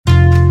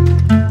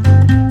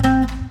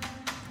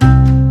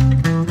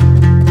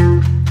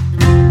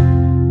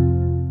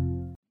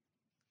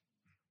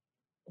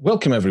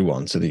Welcome,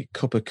 everyone, to the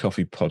Cup of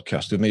Coffee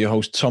podcast with me, your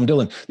host, Tom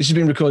Dillon. This has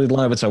been recorded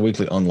live at our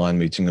weekly online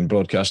meeting and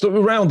broadcast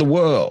around the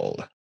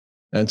world.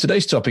 And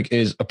today's topic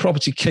is a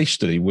property case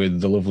study with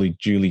the lovely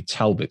Julie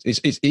Talbot.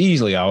 It's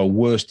easily our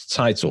worst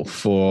title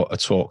for a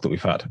talk that we've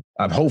had.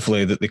 And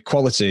hopefully that the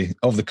quality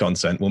of the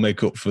content will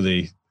make up for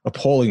the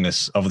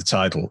appallingness of the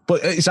title.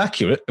 But it's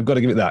accurate. I've got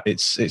to give it that.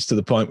 It's to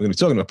the point we're going to be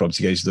talking about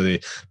property case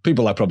study.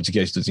 People like property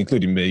case studies,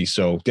 including me,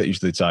 so get used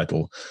to the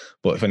title.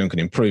 But if anyone can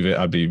improve it,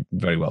 I'd be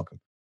very welcome.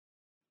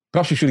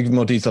 Perhaps we should give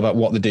more detail about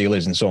what the deal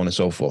is and so on and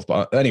so forth.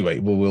 But anyway,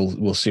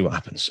 we'll see what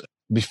happens.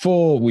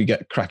 Before we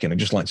get cracking, I'd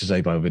just like to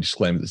say by way of a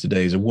disclaimer that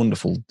today is a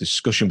wonderful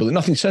discussion, but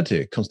nothing said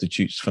here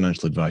constitutes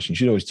financial advice. You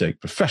should always take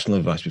professional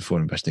advice before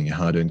investing your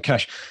hard-earned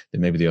cash. There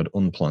may be the odd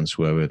unplanned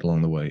swear word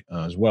along the way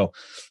as well.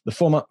 The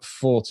format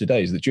for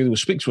today is that Julie will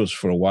speak to us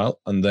for a while,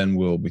 and then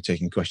we'll be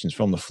taking questions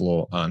from the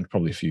floor and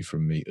probably a few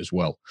from me as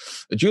well.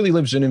 Julie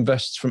lives and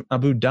invests from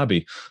Abu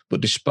Dhabi,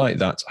 but despite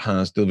that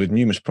has delivered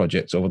numerous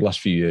projects over the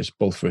last few years,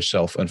 both for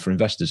herself and for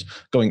investors.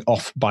 Going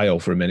off bio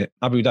for a minute,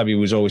 Abu Dhabi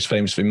was always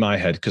famous in my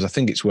head because I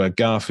think it's where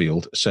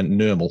Garfield sent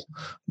Nermal,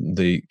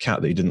 the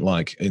cat that he didn't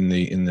like, in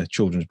the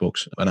children's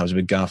books. And I was a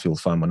big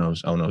Garfield fan when I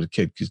was a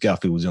kid because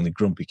Garfield was the only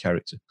grumpy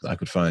character that I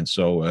could find.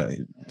 So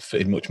it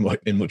fitted much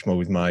more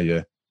with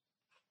my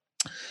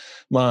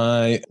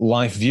my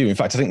life view. In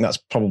fact, I think that's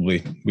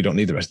probably, we don't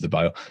need the rest of the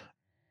bio.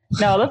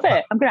 No, I love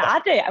it. I'm going to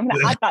add it. I'm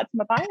going to add that to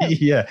my bio.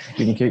 Yeah,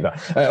 you can keep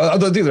that. I'll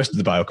do the rest of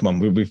the bio. Come on,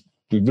 we've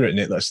written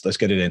it. Let's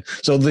get it in.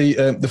 So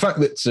the fact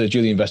that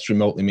Julie invests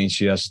remotely means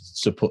she has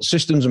to put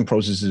systems and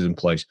processes in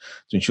place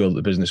to ensure that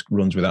the business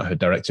runs without her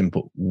direct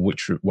input,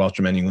 whilst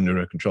remaining under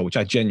her control, which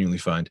I genuinely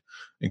find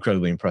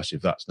incredibly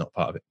impressive. That's not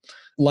part of it.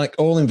 Like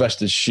all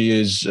investors, she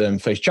has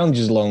faced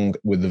challenges along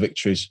with the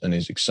victories and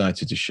is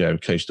excited to share a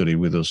case study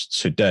with us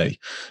today.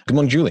 Good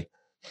morning, Julie.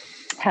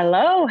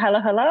 Hello.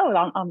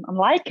 I'm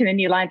liking a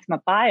new line to my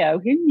bio.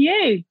 Who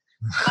knew?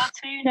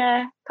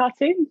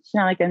 Cartoon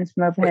shenanigans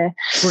from over here.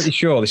 Pretty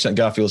sure they sent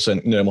Garfield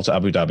sent Nermal to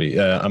Abu Dhabi,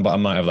 but I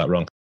might have that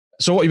wrong.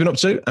 So what have you been up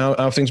to? How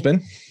have things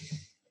been?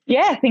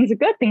 Yeah, things are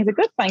good.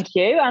 Thank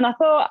you. And I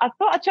thought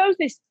I chose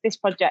this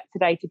project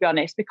today, to be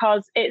honest,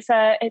 because it's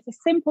a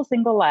simple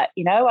single let.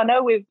 You know, I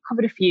know we've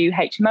covered a few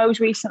HMOs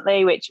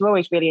recently, which are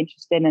always really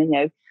interesting,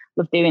 and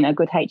love doing a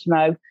good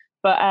HMO.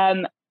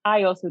 But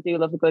I also do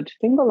love a good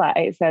single let.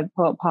 It's an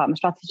important part of my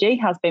strategy,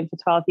 has been for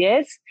 12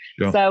 years.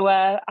 Sure. So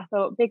I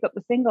thought big up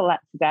the single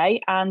let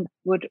today and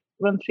would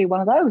run through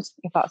one of those,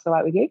 if that's all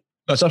right with you.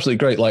 That's absolutely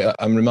great. Like,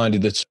 I'm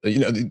reminded that,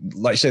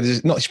 like I said,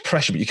 there's not this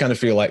pressure, but you kind of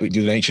feel like we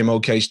do an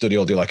HMO case study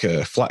or do like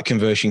a flat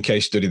conversion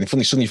case study. Then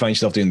suddenly you find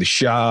yourself doing the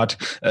shard.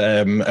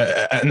 And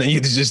then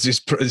there's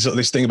just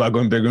this thing about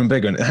going bigger and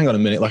bigger. And hang on a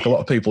minute, like a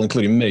lot of people,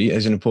 including me,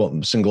 is an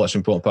important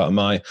part of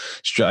my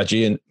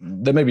strategy. And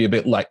they may be a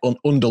bit like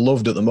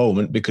underloved at the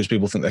moment because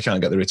people think they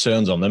can't get the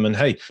returns on them. And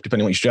hey,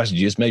 depending on what your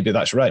strategy is, maybe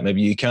that's right.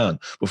 Maybe you can.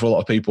 But for a lot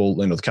of people,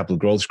 the capital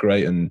growth's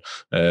great. And,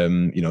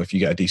 if you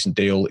get a decent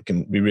deal, it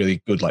can be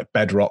really good, like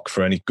bedrock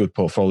for any good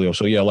portfolio.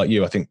 So yeah, like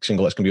you, I think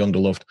single lets can be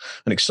underloved,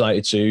 and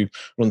excited to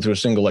run through a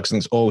single let.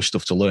 There's always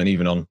stuff to learn,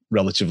 even on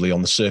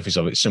the surface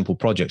of it, simple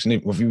projects. And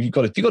if you've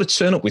got to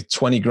turn up with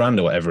 20 grand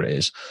or whatever it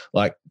is,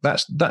 like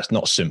that's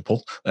not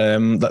simple.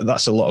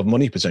 That's a lot of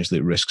money potentially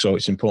at risk. So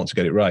it's important to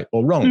get it right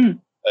or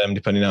wrong.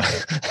 Depending on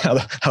how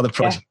the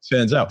project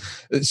turns out.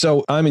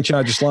 So I'm in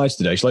charge of slides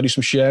today. Shall I do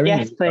some sharing?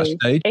 Yes, please.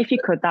 If you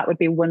could, that would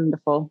be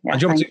wonderful. Yeah,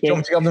 do you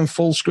want to have them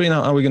full screen?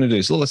 How are we going to do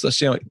this? So let's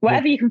see how it...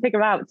 Whatever you can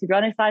figure out. To be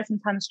honest, I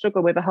sometimes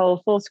struggle with the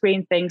whole full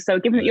screen thing. So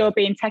given that you're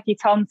being techie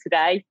Tom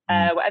today,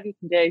 whatever you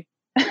can do.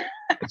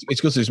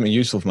 It's good to do something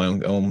useful for my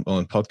own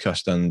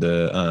podcast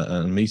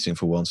and meeting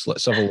for once.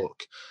 Let's have a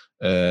look.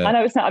 I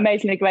know it's not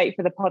amazingly great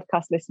for the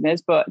podcast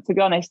listeners, but to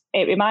be honest,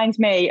 it reminds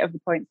me of the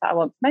points that I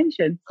want to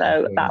mention.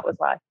 So that was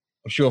why.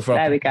 I'm sure for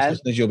our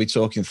listeners, you'll be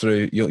talking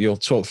through. You'll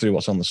talk through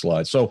what's on the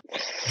slide. So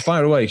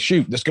fire away,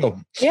 shoot, let's go.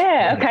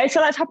 Yeah, okay.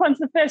 So let's hop on to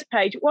the first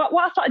page. What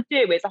I thought I'd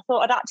do is I thought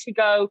I'd actually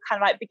go kind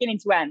of like beginning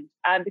to end,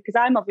 because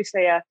I'm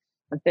obviously a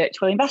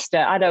virtual investor.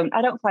 I don't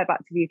fly back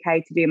to the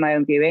UK to do my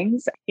own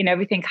viewings.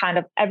 Everything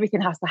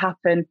has to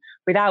happen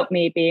without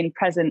me being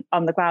present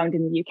on the ground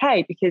in the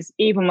UK, because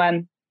even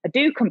when I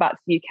do come back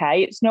to the UK,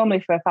 it's normally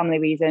for a family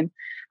reason.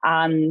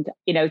 And,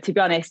 to be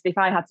honest, if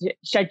I had to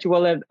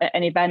schedule an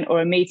event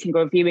or a meeting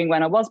or a viewing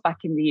when I was back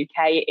in the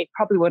UK, it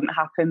probably wouldn't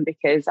happen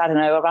because, I don't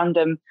know, a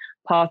random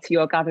party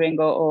or gathering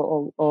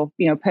or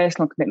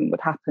personal commitment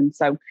would happen.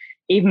 So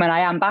even when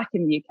I am back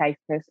in the UK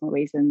for personal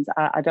reasons,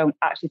 I don't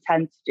actually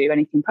tend to do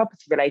anything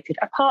property related,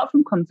 apart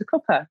from come to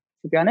Cuppa,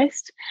 to be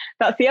honest.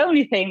 That's the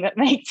only thing that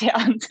makes it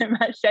onto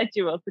my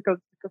schedule to come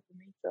to Cuppa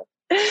meetup.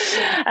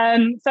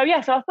 So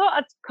I thought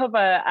I'd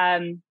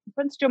cover,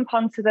 let's jump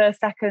on to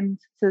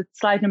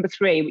slide number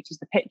 3, which is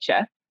the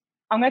picture.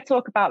 I'm going to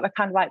talk about the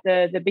kind of like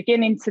the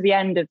beginning to the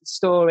end of the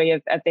story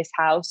of this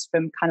house,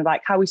 from kind of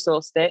like how we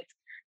sourced it,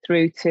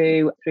 through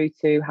to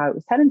how it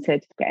was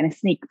tenanted, getting a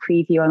sneak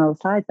preview on all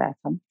sides there,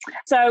 Tom.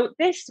 So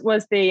this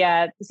was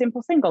the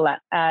simple single let.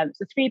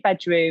 It's a three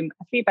bedroom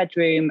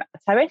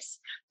terrace.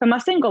 For my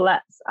single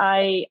lets,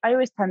 I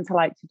always tend to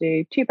like to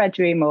do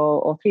 2-bedroom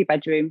or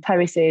 3-bedroom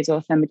terraces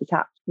or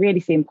semi-detached.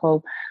 Really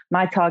simple.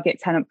 My target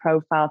tenant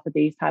profile for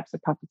these types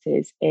of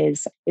properties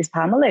is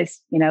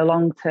families,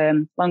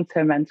 long-term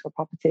rental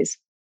properties.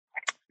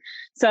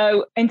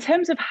 So in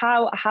terms of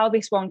how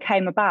this one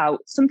came about,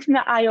 something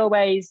that I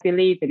always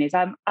believe in is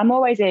I'm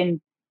always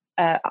in,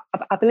 I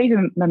believe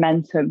in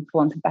momentum, for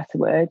want of a better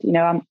word.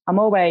 I'm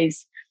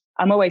always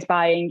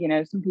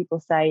buying. Some people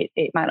say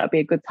it might not be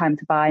a good time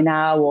to buy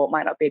now, or it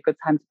might not be a good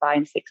time to buy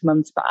in 6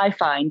 months. But I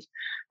find,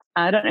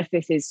 I don't know if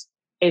this is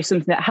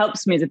something that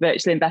helps me as a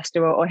virtual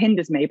investor or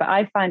hinders me, but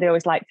I find I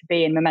always like to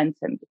be in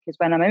momentum, because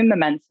when I'm in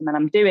momentum and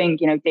I'm doing,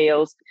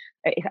 deals,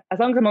 as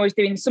long as I'm always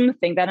doing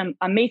something, then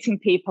I'm meeting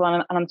people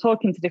and I'm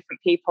talking to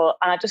different people,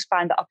 and I just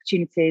find that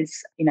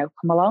opportunities,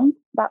 come along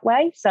that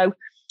way. So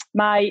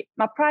my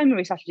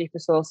primary strategy for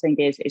sourcing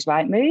is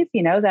Rightmove.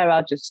 There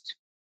are just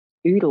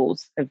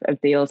oodles of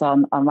deals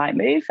on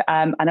Rightmove.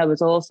 I know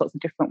there's all sorts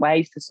of different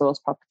ways to source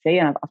property,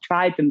 and I've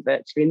tried them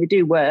virtually and they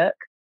do work.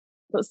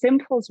 But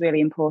simple is really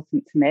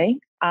important to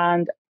me,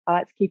 and I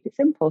like to keep it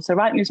simple. So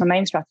Rightmove is my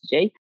main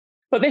strategy.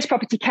 But this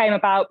property came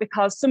about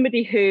because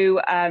somebody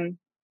who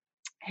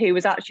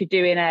was actually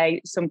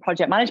doing some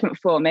project management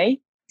for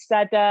me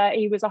said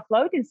he was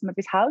offloading some of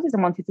his houses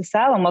and wanted to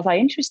sell, and was I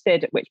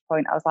interested? At which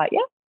point I was like, yeah,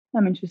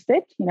 I'm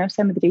interested.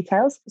 Send me the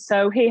details.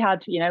 So he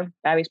had,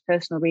 various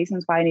personal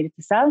reasons why he needed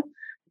to sell.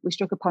 We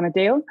struck upon a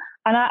deal,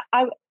 and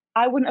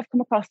I wouldn't have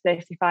come across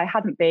this if I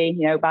hadn't been,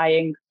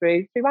 buying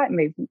through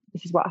Rightmove.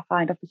 This is what I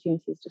find: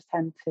 opportunities just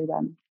tend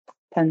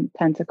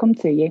to come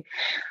to you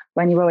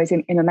when you're always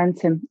in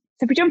momentum.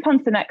 So if we jump on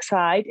to the next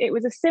slide, it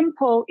was a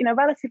simple,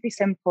 relatively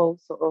simple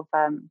sort of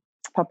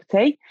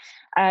property.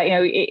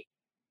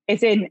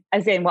 As in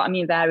what I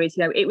mean there is,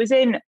 it was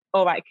in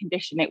all right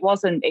condition.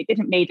 It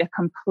didn't need a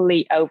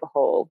complete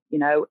overhaul.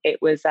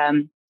 It was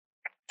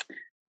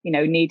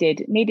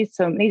needed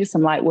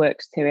some light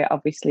works to it,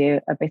 obviously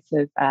a bit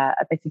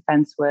of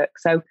fence work.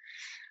 So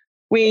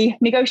we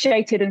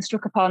negotiated and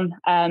struck upon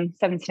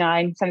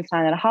 79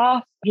 and a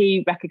half.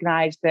 He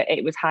recognised that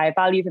it was higher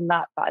value than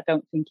that, but I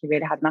don't think he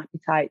really had an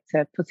appetite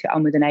to put it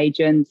on with an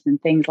agent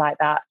and things like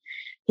that.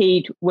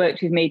 He'd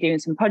worked with me doing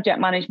some project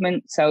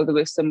management, so there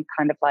was some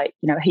kind of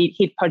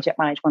he'd project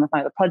managed one of my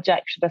other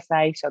projects, should I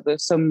say. So there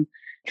was some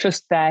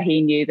trust there.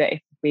 He knew that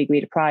if we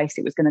agreed a price,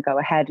 it was going to go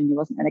ahead and he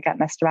wasn't going to get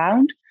messed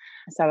around.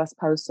 So I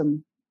suppose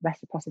some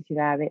reciprocity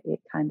there.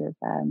 It kind of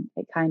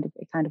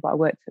what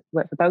worked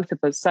for both of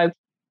us. So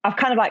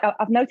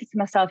I've noted to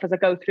myself as I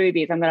go through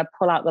these, I'm going to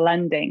pull out the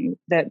learning,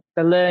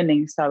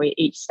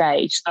 each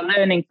stage. So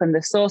learning from the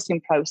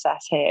sourcing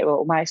process here,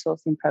 or my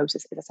sourcing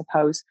process is, I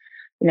suppose,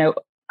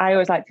 I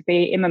always like to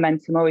be in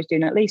momentum, always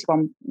doing at least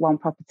one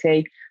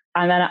property.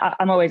 And then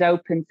I'm always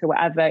open to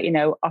whatever,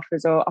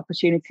 offers or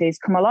opportunities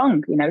come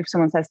along. If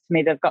someone says to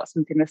me they've got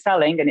something they're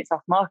selling and it's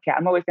off market,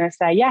 I'm always going to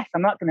say yes.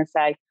 I'm not going to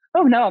say,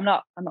 oh no, I'm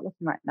not looking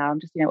right now. I'm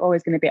just,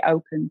 always going to be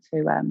open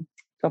to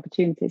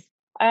opportunities.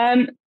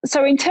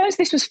 So in terms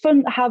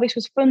of how this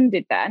was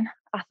funded, then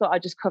I thought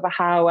I'd just cover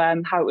how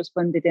it was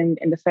funded in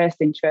the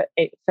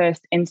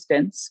first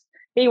instance.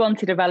 He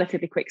wanted a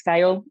relatively quick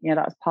sale. That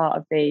was part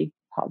of the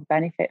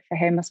benefit for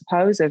him, I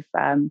suppose,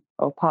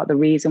 or part of the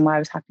reason why I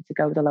was happy to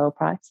go with a lower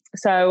price.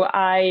 So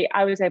I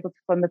was able to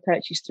fund the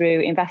purchase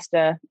through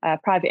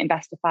private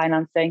investor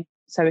financing.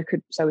 So it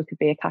could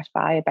be a cash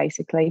buyer,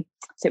 basically.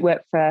 So it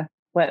worked for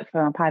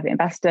a private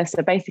investor.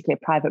 So basically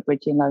a private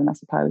bridging loan, I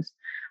suppose.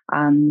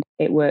 And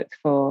it worked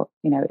for,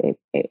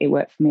 it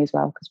worked for me as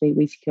well, because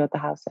we secured the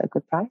house at a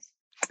good price.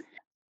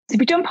 So if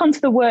we jump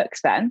onto the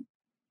works then.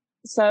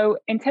 So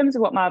in terms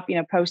of what my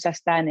process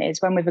then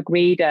is, when we've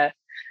agreed a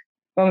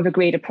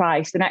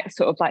price, the next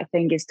sort of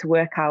thing is to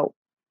work out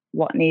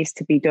what needs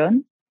to be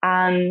done.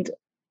 And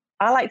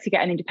I like to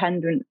get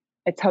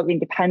a totally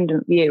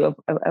independent view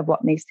of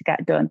what needs to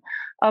get done.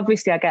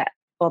 Obviously, I get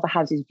all the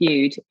houses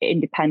viewed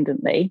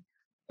independently,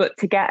 but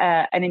to get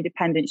an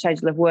independent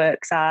schedule of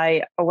works,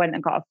 I went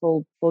and got a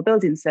full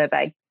building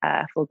survey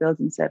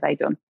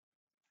done.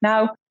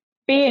 Now,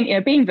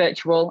 being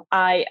virtual,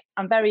 I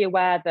am very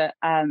aware that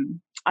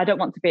I don't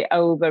want to be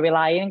over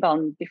relying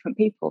on different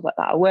people that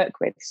I work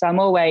with. So I'm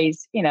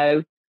always,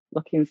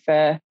 looking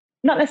for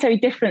not necessarily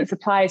different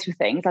suppliers for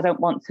things. I don't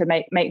want to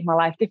make my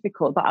life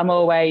difficult, but I'm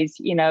always,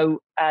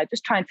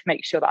 just trying to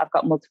make sure that I've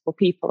got multiple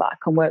people that I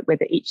can work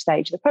with at each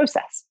stage of the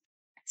process.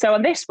 So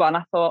on this one,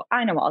 I thought,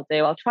 I know what I'll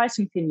do. I'll try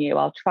something new.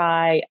 I'll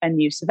try a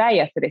new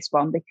surveyor for this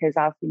one, because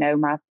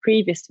my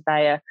previous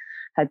surveyor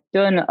had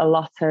done a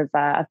lot of,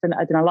 I've done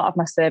a lot of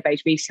my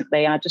surveys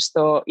recently. And I just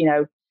thought,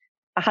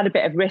 I had a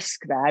bit of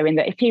risk there in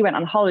that if he went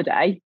on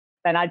holiday,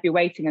 then I'd be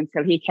waiting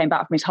until he came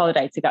back from his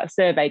holiday to get a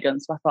survey done.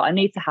 So I thought I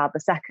need to have a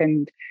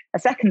second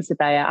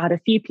surveyor. I had a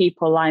few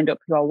people lined up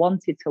who I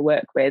wanted to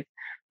work with,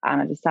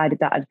 and I decided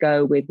that I'd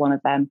go with one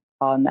of them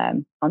on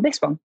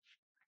this one.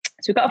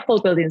 So we got a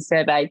full building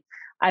survey.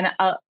 And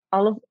I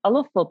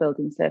love full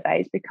building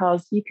surveys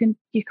because you can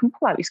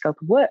pull out your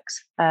scope of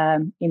works,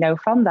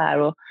 from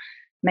there, or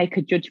make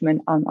a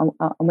judgment on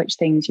which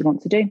things you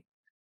want to do.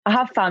 I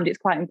have found it's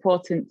quite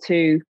important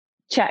to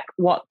check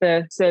what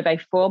the survey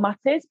format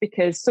is,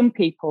 because some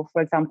people,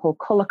 for example,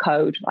 colour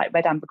code like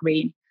red, amber,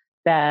 green,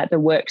 the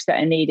works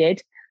that are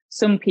needed.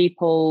 Some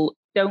people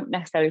don't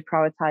necessarily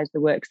prioritise the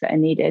works that are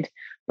needed.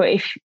 But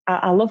if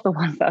I love the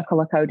ones that are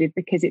colour coded,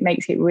 because it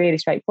makes it really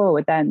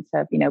straightforward then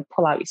to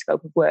pull out your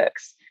scope of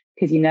works,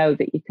 because you know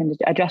that you can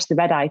address the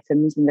red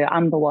items, and the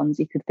amber ones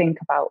you could think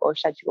about or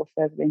schedule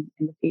further in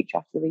the future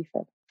after the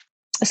refurb.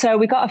 So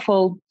we got a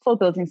full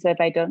building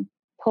survey done.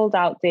 Pulled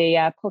out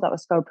the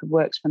scope of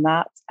works from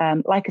that.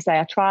 Like I say,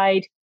 I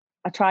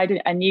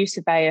tried a new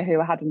surveyor who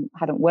I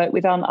hadn't worked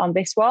with on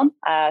this one.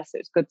 So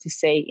it's good to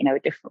see a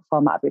different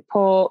format of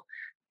report,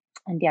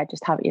 and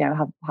just have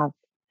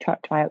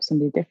try out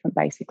somebody different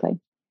basically.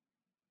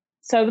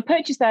 So the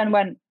purchase then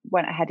went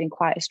ahead in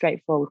quite a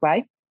straightforward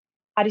way.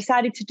 I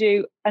decided to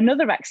do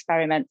another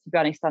experiment, to be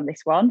honest, on this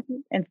one.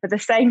 And for the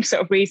same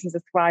sort of reasons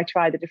as to why I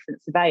tried a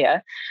different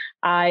surveyor,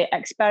 I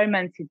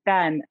experimented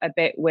then a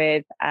bit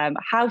with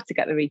how to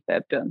get the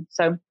refurb done.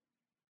 So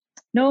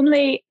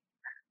normally,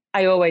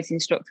 I always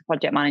instruct a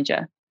project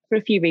manager for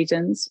a few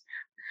reasons.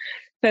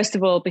 First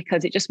of all,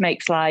 because it just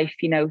makes life,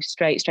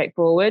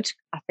 straightforward.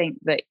 I think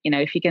that,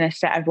 if you're going to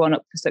set everyone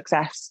up for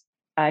success,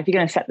 if you're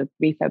going to set the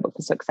refurb up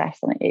for success,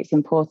 then it's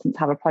important to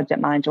have a project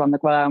manager on the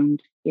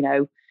ground,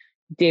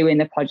 doing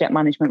the project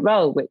management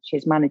role, which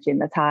is managing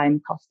the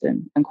time, cost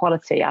and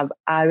quality.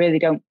 I really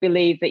don't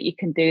believe that you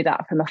can do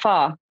that from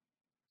afar.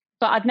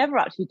 But I'd never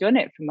actually done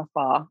it from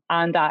afar.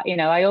 And,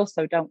 I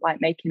also don't like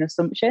making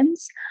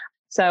assumptions.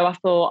 So I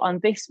thought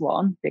on this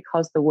one,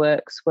 because the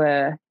works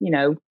were,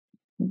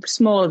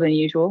 smaller than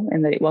usual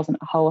in that it wasn't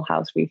a whole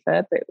house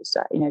refurb, but it was,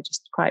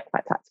 just quite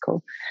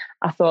tactical.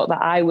 I thought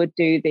that I would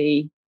do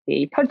the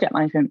project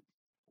management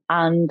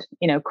and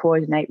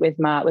coordinate with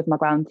my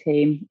ground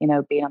team,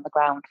 being on the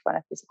ground when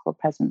a physical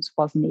presence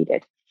was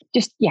needed.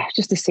 Just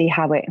to see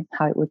how it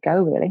would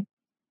go really.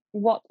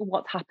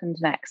 What happened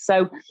next?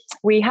 So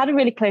we had a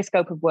really clear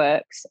scope of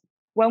works.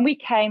 When we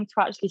came to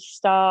actually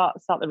start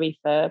the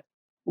refurb,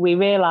 we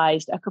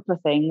realised a couple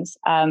of things.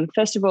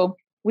 First of all,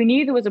 we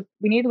knew there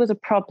was a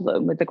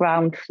problem with the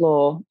ground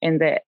floor in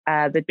that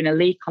there'd been a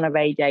leak on a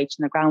radiator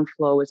and the ground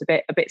floor was a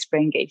bit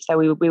springy. So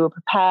we were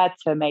prepared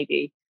to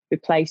maybe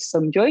replace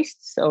some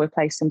joists or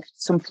replace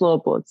some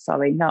floorboards,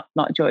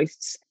 not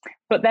joists.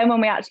 But then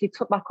when we actually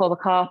took back all the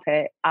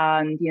carpet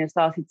and,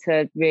 started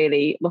to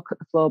really look at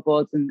the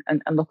floorboards and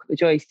look at the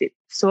joist,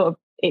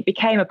 it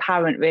became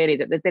apparent really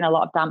that there'd been a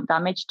lot of damp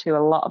damage to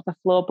a lot of the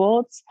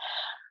floorboards.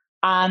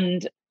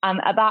 And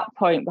at that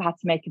point we had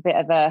to make a bit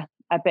of a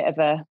I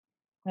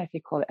don't know if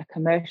you call it a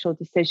commercial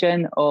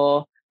decision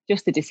or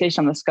just a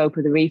decision on the scope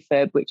of the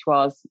refurb, which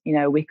was,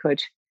 we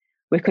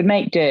could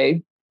make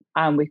do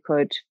and we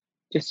could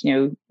just,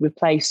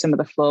 replace some of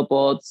the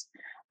floorboards,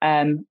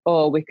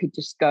 or we could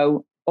just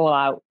go all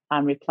out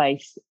and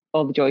replace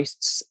all the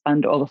joists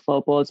and all the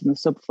floorboards and the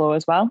subfloor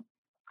as well.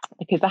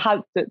 Because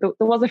there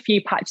was a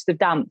few patches of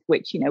damp,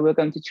 which, we were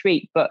going to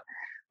treat. But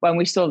when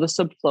we saw the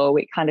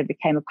subfloor, it kind of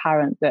became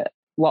apparent that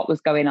what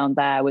was going on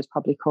there was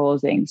probably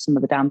causing some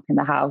of the damp in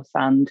the house,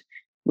 and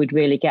we'd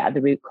really get at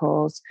the root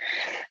cause.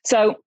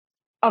 So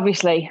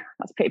obviously,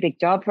 that's a pretty big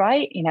job,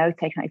 right? Taking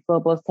out your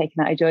floorboards,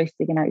 taking out your joists,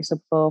 digging out your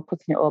subfloor,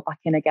 putting it all back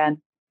in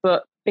again.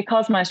 But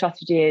because my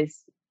strategy is,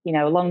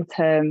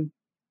 long-term,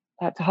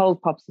 to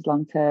hold properties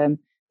long-term,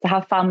 to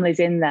have families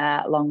in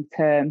there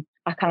long-term,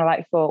 I kind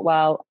of thought,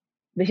 well,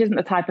 this isn't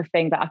the type of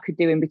thing that I could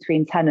do in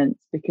between tenants,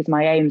 because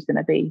my aim is going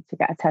to be to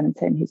get a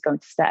tenant in who's going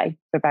to stay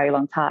for a very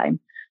long time.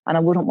 And I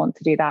wouldn't want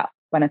to do that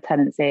when a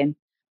tenant's in.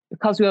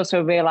 Because we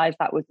also realised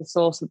that was the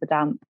source of the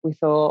damp, we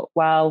thought,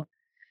 well,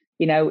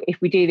 if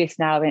we do this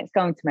now, then it's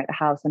going to make the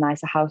house a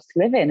nicer house to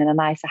live in, and a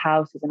nicer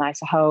house is a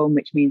nicer home,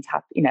 which means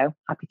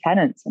happy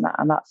tenants, and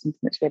that's something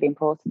that's really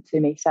important to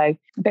me. So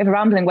a bit of a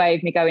rambling way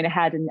of me going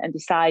ahead and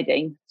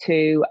deciding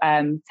to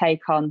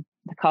take on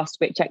the cost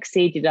which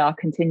exceeded our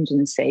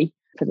contingency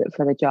for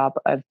the job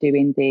of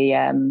doing the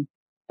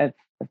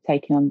of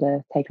taking on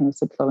the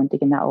subfloor and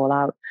digging that all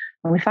out.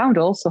 And we found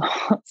all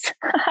sorts.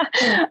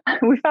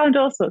 We found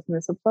all sorts in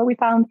the subfloor. We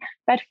found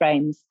bed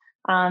frames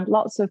and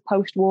lots of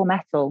post-war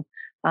metal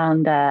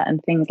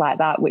and things like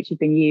that, which had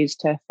been used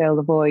to fill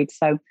the void.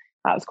 So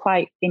that was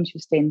quite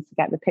interesting to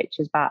get the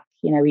pictures back,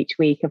 each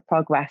week of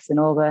progress and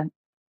all the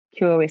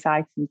curious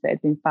items that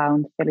had been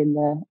found filling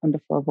the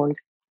underfloor void.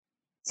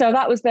 So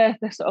that was the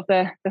sort of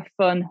the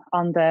fun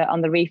on the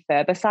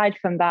refurb. Aside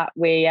from that,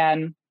 we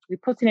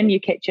put in a new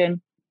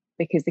kitchen,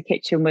 because the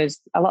kitchen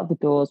a lot of the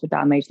doors were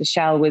damaged, the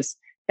shell was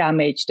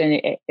damaged, and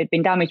it had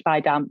been damaged by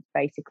damp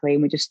basically.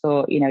 And we just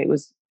thought,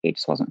 it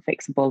just wasn't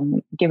fixable.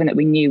 And given that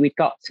we knew we'd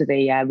got to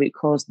the root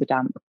cause of the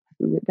damp,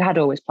 we had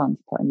always planned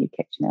to put a new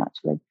kitchen in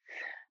actually.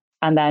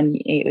 And then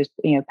it was,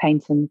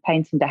 paint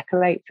and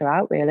decorate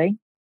throughout really,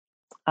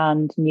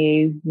 and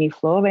new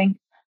flooring.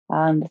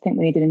 And I think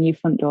we needed a new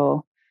front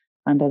door.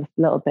 and a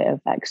little bit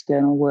of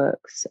external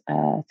works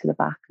to the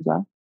back as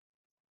well.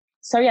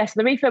 So yes,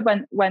 the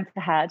refurb went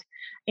ahead.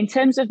 In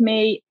terms of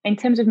me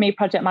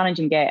project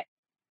managing it,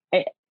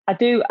 I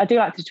do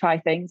like to try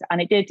things,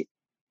 and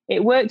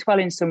it worked well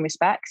in some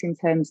respects in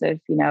terms of,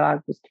 I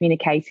was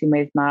communicating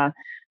with my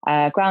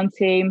ground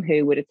team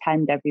who would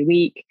attend every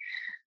week,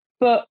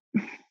 but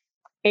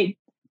it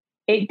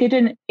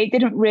didn't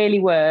really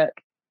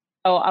work.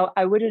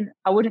 I wouldn't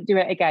do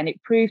it again.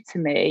 It proved to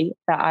me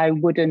that I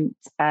wouldn't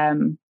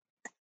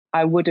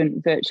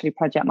virtually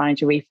project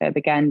manage a refurb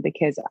again,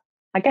 because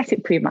I guess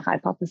it proved my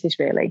hypothesis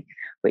really,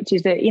 which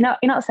is that you're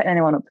not setting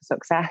anyone up for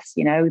success.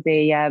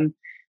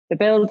 The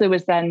builder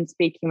was then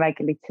speaking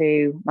regularly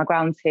to my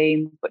ground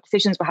team, but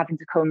decisions were having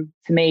to come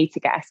to me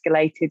to get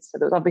escalated. So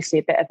there was obviously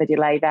a bit of a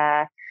delay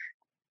there.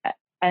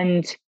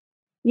 And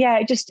yeah,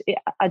 I just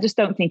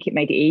don't think it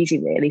made it easy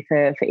really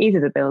for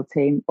either the build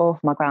team or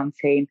for my ground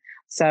team.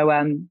 So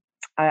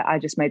I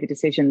just made the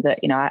decision that,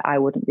 I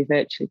wouldn't be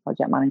virtually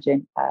project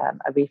managing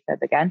a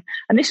refurb again.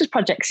 And this was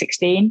project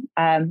 16.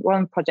 We're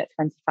on project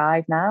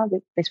 25 now.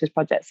 This was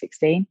project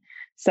 16.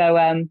 So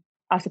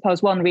I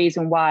suppose one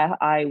reason why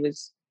I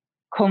was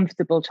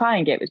comfortable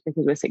trying it was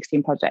because we're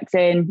 16 projects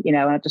in, and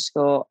I just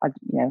thought, I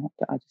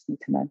just need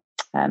to know.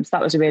 So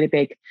that was a really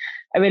big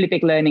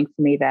learning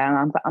for me there.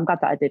 And I'm glad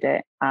that I did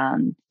it.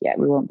 And yeah,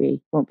 we won't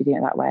be doing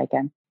it that way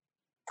again.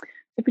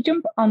 If we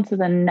jump onto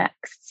the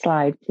next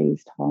slide,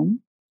 please,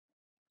 Tom.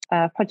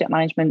 Project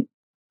management,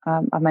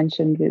 I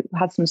mentioned we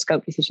had some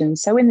scope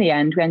decisions. So in the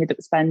end, we ended up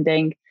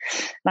spending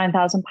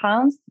 £9,000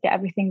 to get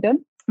everything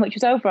done, which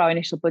was over our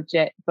initial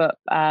budget. But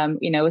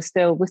we're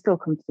still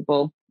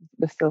comfortable.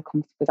 We're still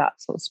comfortable with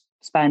that sort of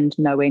spend,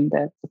 knowing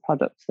the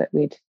products that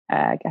we'd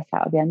get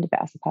out at the end of it,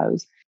 I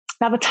suppose.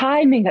 Now, the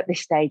timing at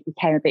this stage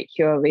became a bit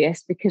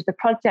curious because the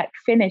project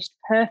finished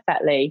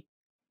perfectly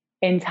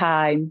in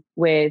time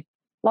with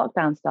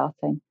lockdown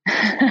starting.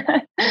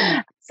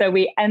 So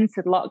we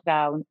entered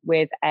lockdown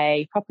with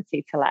a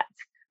property to let,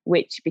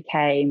 which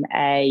became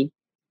a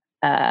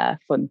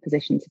fun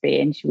position to be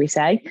in, should we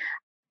say?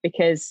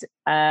 Because,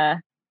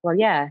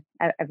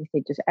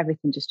 everything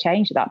just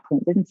changed at that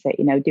point, didn't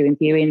it? Doing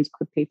viewings,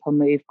 could people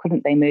move?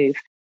 Couldn't they move?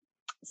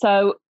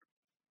 So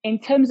in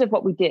terms of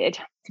what we did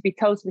to be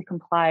totally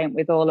compliant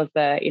with all of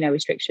the,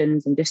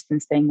 restrictions and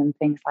distancing and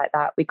things like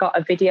that, we got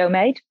a video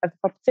made of the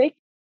property.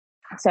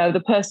 So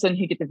the person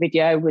who did the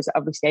video was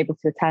obviously able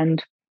to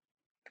attend,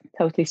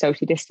 totally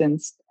socially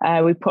distanced.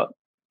 We put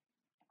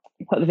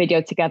the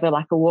video together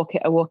like a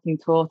walking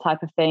tour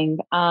type of thing,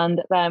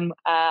 and then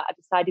I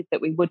decided that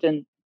we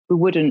wouldn't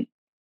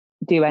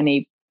do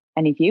any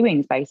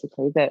viewings.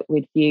 Basically, that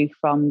we'd view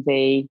from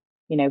the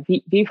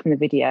view from the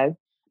video.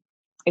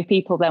 If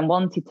people then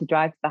wanted to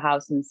drive to the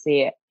house and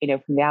see it,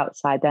 from the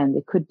outside, then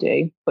they could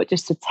do, but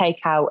just to take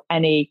out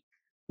any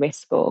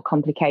risk or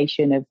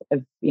complication of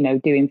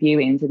doing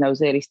viewings in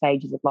those early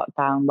stages of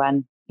lockdown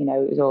when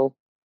it was all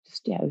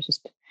just a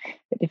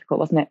bit difficult,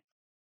 wasn't it?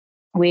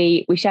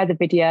 We shared the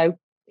video.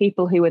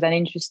 People who were then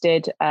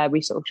interested,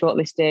 we sort of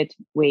shortlisted.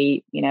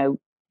 We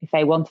if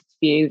they wanted to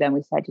view, then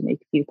we said you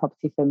could view the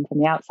property from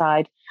the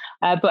outside,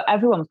 but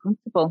everyone was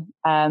comfortable.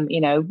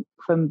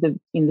 From the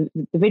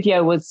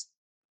video was,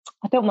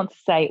 I don't want to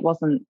say it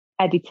wasn't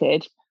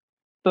edited,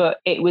 but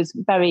it was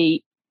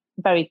very,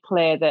 very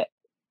clear that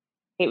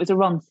it was a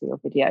Ronseal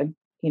video.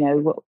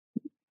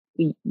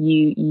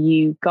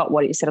 You got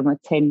what it said on the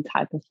tin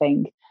type of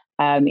thing.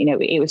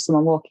 It was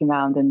someone walking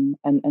around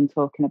and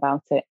talking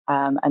about it,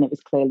 and it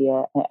was clearly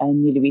a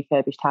newly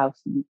refurbished house,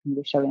 and we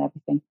were showing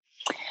everything.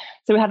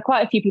 So we had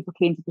quite a few people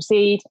keen to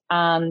proceed,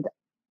 and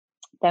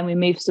then we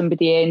moved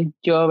somebody in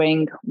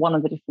during one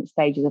of the different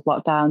stages of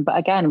lockdown. But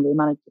again, we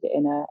managed it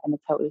in a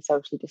totally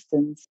socially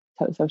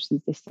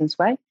distanced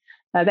way.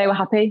 They were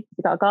happy.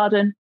 We got a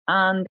garden,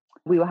 and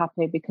we were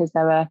happy because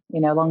they were,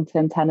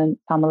 long-term tenant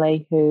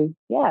family who,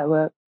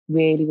 were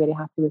really, really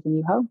happy with the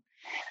new home.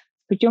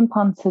 We jump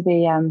on to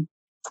the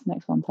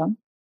next one, Tom.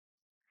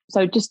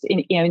 So just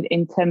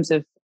in terms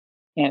of,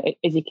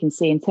 as you can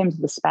see, in terms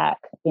of the spec,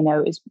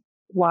 it's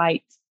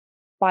white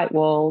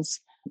walls,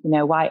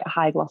 white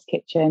high gloss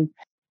kitchen.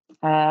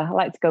 I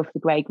like to go for the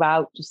grey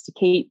grout just to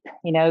keep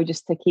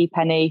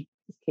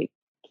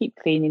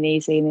cleaning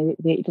easy, and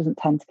it doesn't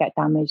tend to get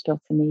damaged or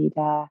to need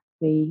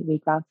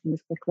re-grouting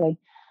as quickly.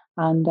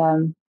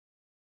 And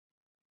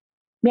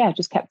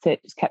just kept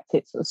it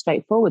sort of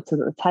straightforward so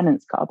that the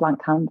tenants got a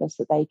blank canvas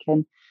that they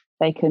can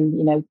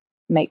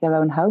make their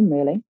own home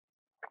really.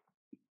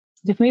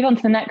 So if we move on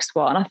to the next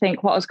one, I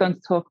think what I was going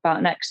to talk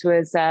about next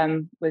was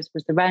the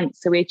rent.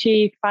 So we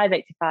achieved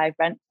 £585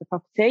 rent for the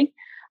property.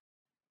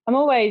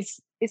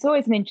 It's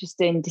always an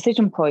interesting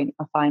decision point,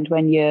 I find,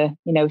 when you're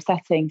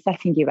setting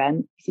your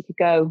rent. You could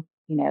go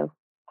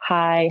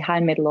high,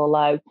 middle, or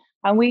low.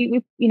 And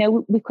we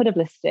could have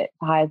listed it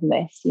for higher than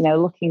this.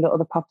 Looking at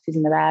other properties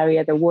in the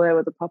area, there were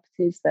other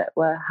properties that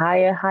were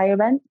higher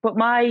rent. But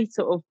my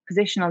sort of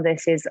position on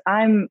this is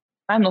I'm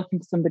looking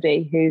for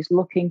somebody who's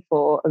looking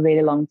for a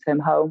really long-term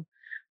home,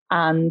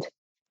 and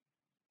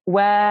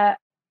where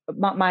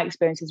my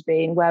experience has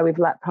been where we've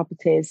let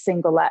properties,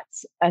 single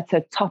lets at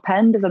a top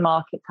end of the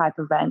market type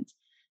of rent,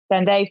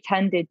 then they've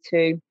tended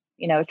to,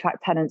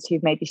 attract tenants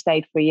who've maybe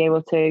stayed for a year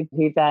or two,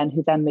 who then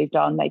moved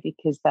on, maybe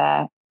because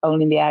they're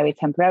only in the area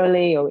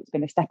temporarily, or it's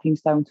been a stepping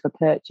stone to a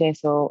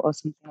purchase or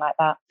something like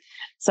that.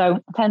 So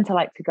I tend to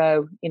like to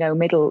go,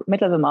 middle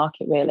of the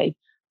market really,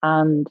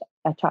 and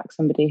attract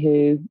somebody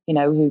who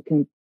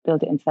can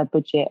build it into their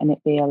budget and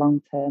it be a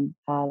long-term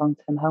home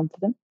for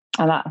them.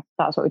 And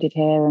that's what we did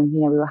here. And,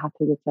 we were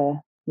happy with the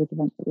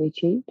rent that we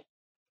achieved.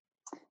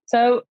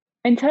 So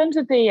in terms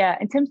of the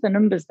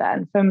numbers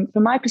then, from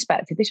my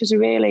perspective, this was a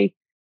really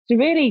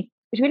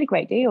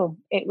great deal.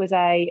 It was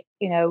a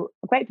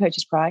great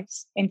purchase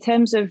price. In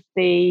terms of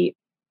the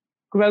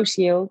gross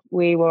yield,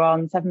 we were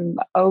on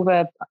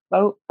over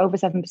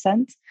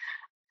 7%.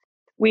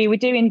 We were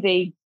doing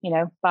the,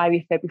 buy,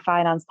 refurb,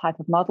 refinance type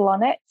of model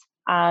on it.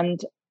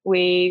 And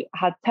we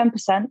had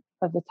 10%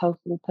 of the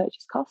total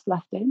purchase cost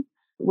left in,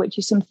 which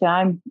is something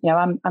I'm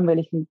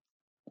really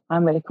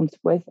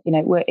comfortable with.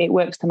 It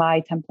works to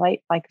my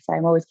template. Like I say,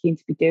 I'm always keen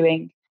to be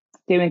doing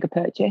a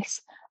purchase.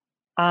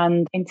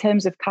 And in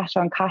terms of cash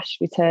on cash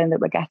return that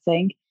we're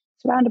getting,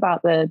 it's around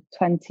about the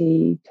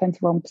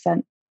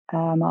 21%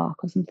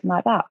 mark or something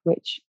like that,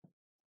 which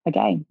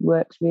again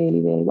works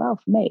really, really well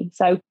for me.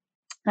 So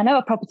I know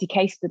a property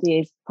case study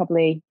is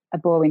probably a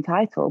boring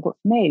title, but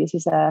for me, this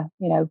is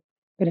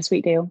been a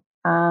sweet deal,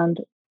 and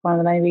one of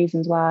the many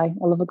reasons why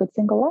I love a good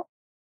single let.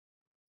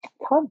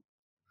 Tom,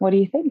 what do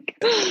you think?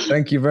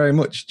 Thank you very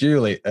much,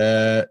 Julie.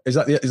 Is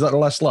that the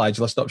last slide?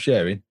 Shall I stop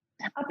sharing?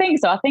 I think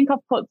so. I think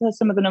I've put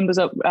some of the numbers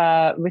up,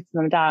 written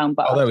them down.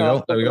 But there we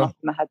go. In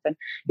my head then.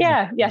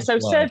 Yeah. So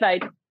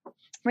surveyed.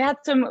 We had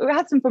some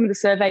fun with the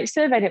survey. It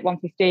surveyed at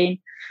 115.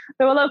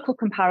 There were local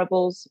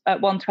comparables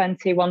at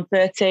 120,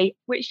 130,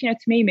 which to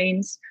me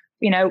means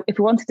if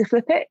we wanted to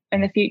flip it in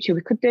the future,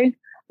 we could do.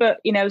 But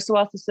so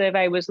whilst the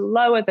survey was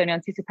lower than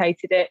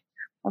anticipated it,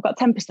 I've got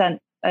 10%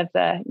 of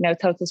the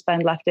total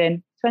spend left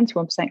in,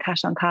 21%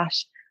 cash on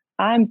cash.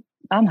 I'm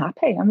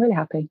happy. I'm really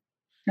happy.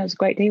 That was a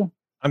great deal.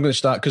 I'm going to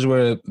start because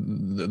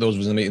those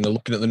of us in the meeting, they're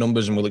looking at the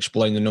numbers, and we'll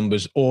explain the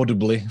numbers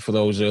audibly for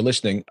those who are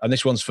listening. And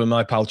this one's for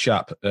my pal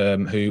Chap,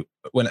 who,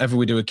 whenever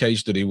we do a case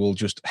study, will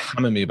just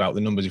hammer me about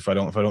the numbers if I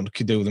don't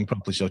do them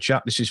properly. So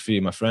Chap, this is for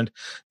you, my friend.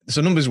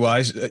 So numbers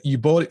wise, you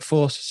bought it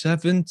for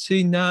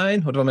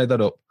 79. What have I made that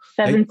up?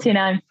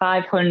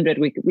 79,500.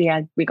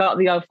 We got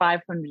the old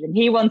 500, and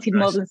he wanted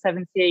more than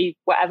 70,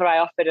 whatever I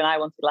offered, and I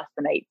wanted less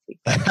than 80.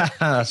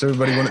 So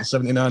everybody wanted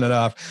 79 and a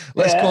half.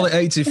 Let's call it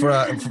 80 for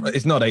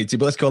it's not 80,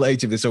 but let's call it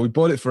 80 for this. So we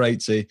bought it for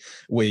 80.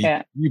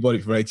 You bought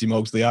it for 80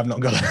 mostly. I've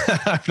not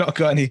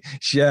got any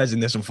shares in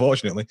this,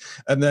 unfortunately.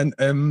 And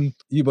then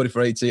you bought it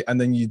for 80, and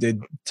then you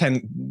did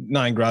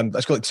 9 grand.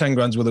 Let's call it 10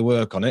 grand's worth of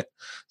work on it.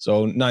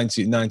 So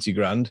 90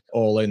 grand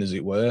all in, as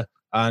it were.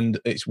 And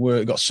it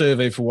got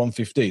surveyed for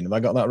 115. Have I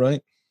got that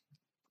right?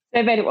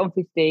 Surveyed at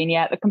 115,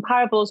 yeah. The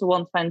comparables were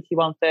 120,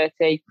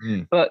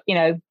 130, but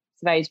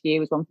surveyor's view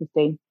was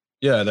 115.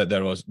 Yeah,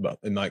 there was,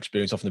 in my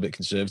experience, often a bit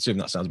conservative,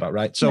 and that sounds about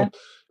right. So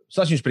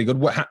that seems pretty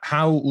good.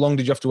 How long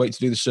did you have to wait to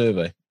do the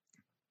survey?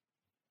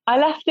 I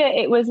left it.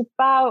 It was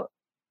about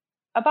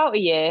a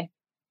year.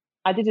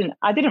 I was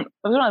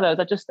one of those.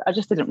 I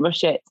just didn't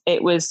rush it. I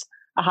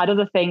had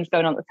other things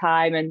going on at the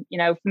time, and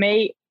for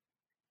me,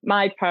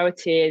 my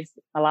priority is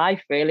my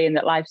life, really, and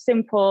that life's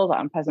simple, that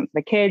I'm present for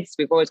the kids.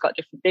 We've always got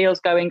different deals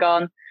going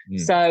on.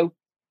 So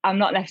I'm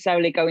not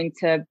necessarily going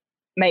to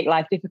make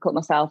life difficult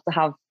myself to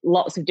have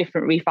lots of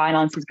different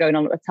refinances going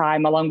on at the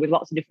time, along with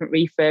lots of different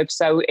refurbs.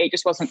 So it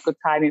just wasn't good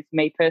timing for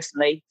me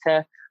personally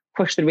to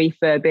push the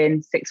refurb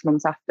in 6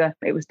 months after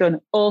it was done.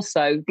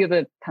 Also, the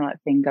other kind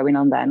of thing going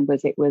on then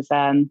was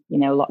lockdown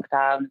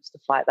and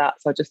stuff like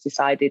that. So I just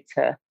decided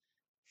to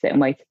sit and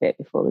wait a bit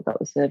before we got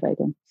the survey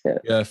done. So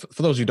yeah,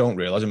 for those who don't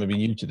realise, and maybe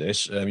new to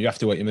this, you have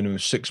to wait a minimum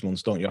of 6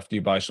 months, don't you? After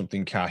you buy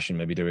something cash and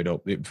maybe do it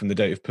up from the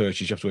date of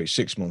purchase, you have to wait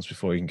 6 months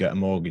before you can get a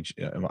mortgage.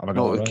 Have I got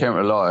not with Kent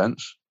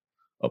Reliance.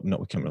 Oh, not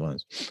with Kent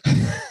Reliance.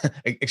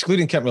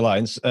 Excluding Kent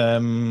Reliance.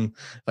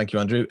 Thank you,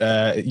 Andrew.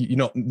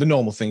 The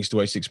normal thing is to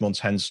wait 6 months.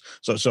 Hence,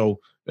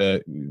 so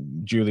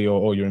Julie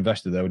or your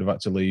investor there would have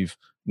had to leave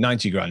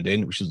 90 grand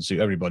in, which doesn't suit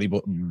everybody,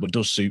 but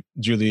does suit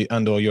Julie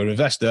and or your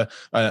investor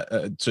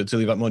to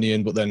leave that money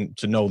in, but then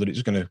to know that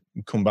it's going to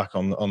come back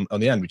on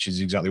the end, which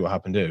is exactly what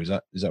happened here. Is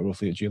that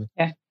roughly it, Julie?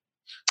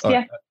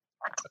 Yeah.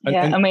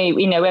 And we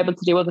we're able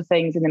to do other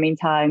things in the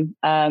meantime,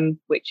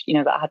 which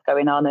that I had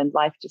going on, and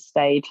life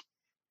stayed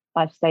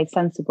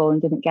sensible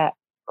and didn't get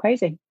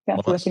crazy. Don't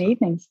have to work in the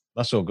evenings.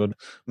 That's all good.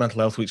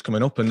 Mental health week's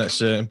coming up, and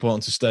that's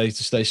important to stay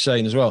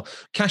sane as well.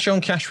 Cash on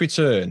cash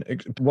return.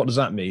 What does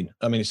that mean?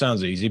 I mean, it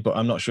sounds easy, but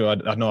I'm not sure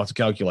I'd know how to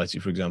calculate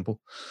it. For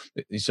example,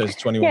 it says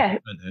 21%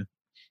 here.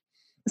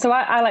 So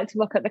I like to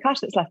look at the cash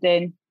that's left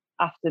in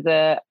after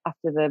the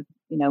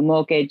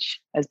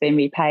mortgage has been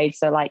repaid.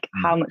 So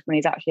how much money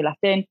is actually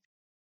left in,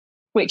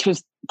 which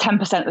was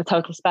 10% of the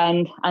total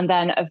spend, and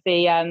then of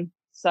the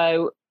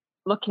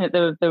looking at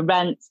the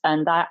rent,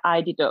 and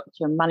I deduct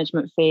your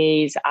management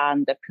fees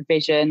and the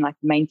provision, like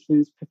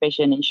maintenance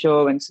provision,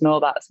 insurance and all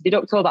that. So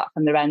deduct all that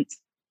from the rent,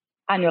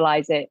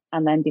 annualize it,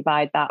 and then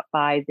divide that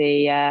by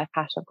the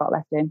cash I've got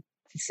left in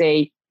to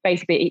see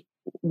basically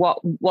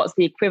what's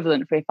the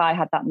equivalent for if I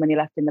had that money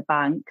left in the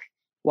bank,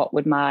 what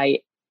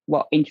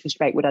interest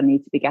rate would I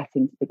need to be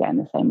getting to be getting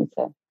the same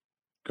return.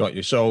 Got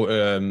you. So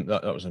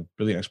that was a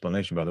brilliant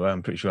explanation, by the way.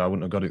 I'm pretty sure I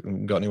wouldn't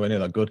have got anywhere near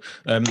that good.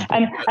 And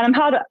I'm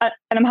hard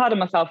on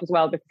myself as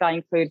well, because I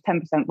include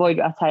 10% void.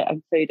 I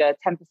include a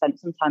 10%,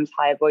 sometimes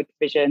higher void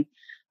provision,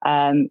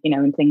 and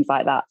things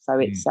like that. So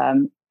it's I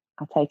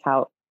take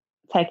out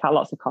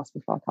lots of costs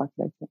before I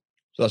calculate it.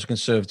 So that's a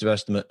conservative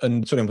estimate,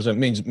 and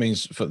 21%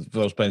 means for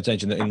those paying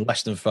attention that in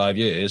less than 5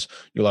 years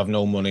you'll have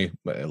no money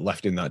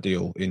left in that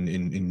deal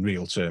in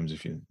real terms,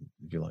 if you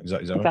like. Is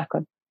that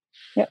exactly? Right?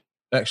 Yep.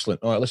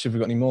 Excellent. All right, let's see if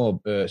we've got any more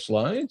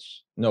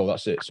slides. No,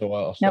 that's it. So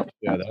I'll stop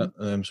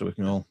that so we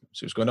can all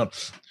see what's going on.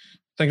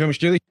 Thank you very much,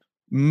 Julie.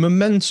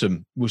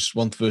 Momentum was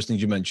one of the first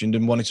things you mentioned,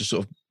 and wanting to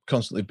sort of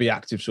constantly be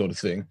active, sort of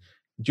thing.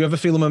 Do you ever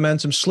feel the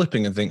momentum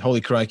slipping and think,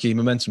 holy crikey,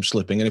 momentum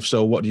slipping? And if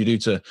so, what do you do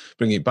to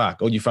bring it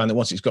back? Or do you find that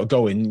once it's got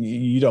going,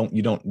 you don't,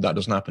 that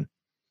doesn't happen?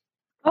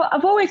 Well,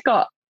 I've always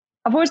got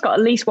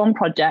at least one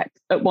project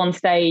at one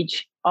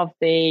stage of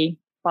the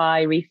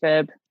buy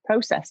refurb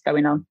process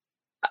going on.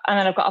 And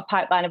then I've got a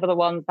pipeline of other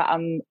ones that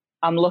I'm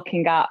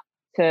looking at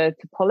to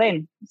pull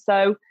in.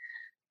 So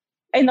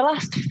in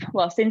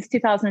the since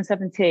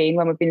 2017,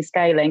 when we've been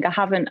scaling, I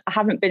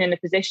haven't been in a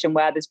position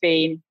where there's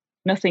been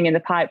nothing in the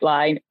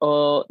pipeline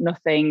or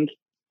nothing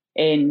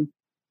in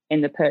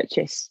the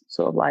purchase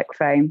sort of like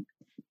frame.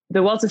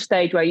 There was a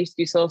stage where I used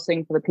to do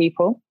sourcing for the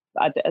people.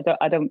 I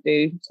don't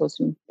do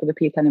sourcing for the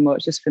people anymore.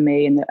 It's just for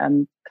me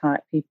and kind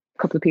of a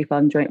couple of people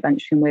I'm joint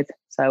venturing with.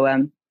 So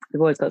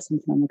we've always got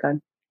something on the go.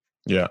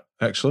 Yeah,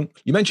 excellent.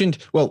 You mentioned,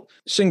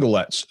 single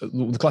lets.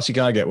 The classic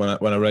I get when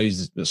I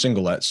raise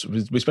single lets,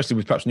 especially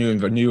with perhaps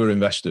newer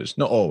investors,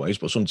 not always,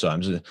 but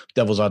sometimes, the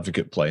devil's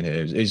advocate playing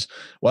here is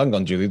hang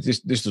on, Julie,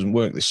 this doesn't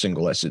work, this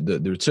single lets. The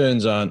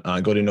returns aren't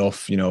good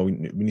enough. We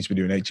need to be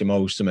doing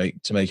HMOs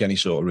to make any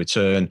sort of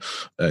return.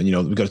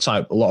 We've got to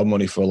tie up a lot of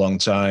money for a long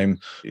time.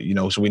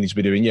 So we need to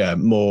be doing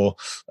more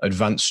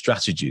advanced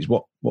strategies.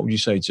 What would you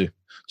say to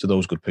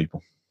those good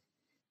people?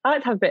 I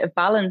like to have a bit of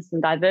balance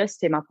and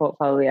diversity in my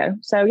portfolio.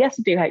 So yes,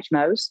 I do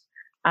HMOs,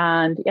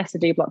 and yes, I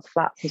do blocks of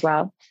flats as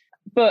well.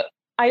 But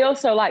I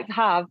also like to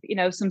have,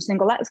 some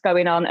single lets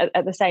going on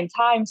at the same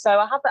time. So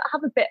I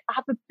have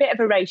a bit of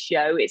a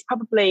ratio. It's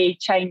probably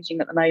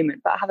changing at the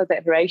moment, but I have a bit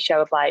of a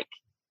ratio of like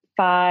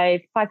 5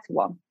 to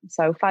 1.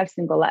 So 5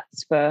 single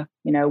lets for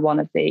one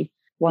of the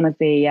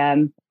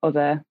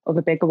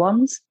other bigger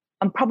ones.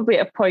 I'm probably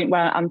at a point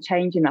where I'm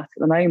changing that at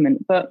the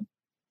moment. But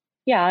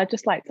yeah, I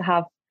just like to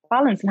have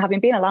balance, and having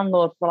been a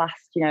landlord for the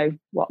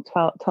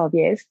last 12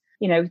 years,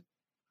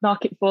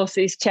 market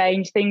forces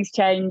change, things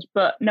change,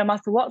 but no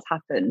matter what's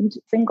happened,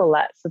 single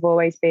lets have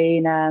always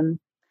been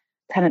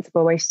tenants have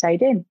always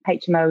stayed in.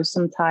 HMOs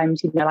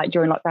sometimes, like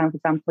during lockdown, for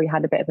example, you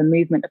had a bit of a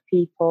movement of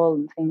people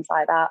and things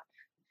like that.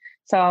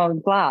 So I'm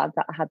glad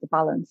that I had the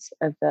balance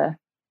of the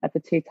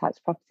two types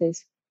of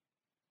properties.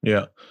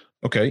 Yeah.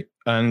 Okay.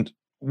 And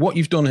what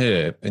you've done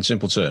here, in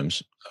simple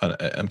terms, and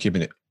I'm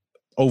keeping it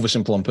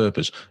oversimple on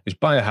purpose, is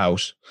buy a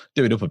house,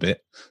 do it up a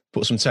bit,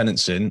 put some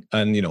tenants in,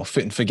 and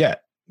fit and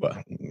forget.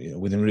 Well,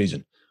 within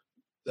reason.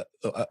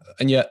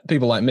 And yet,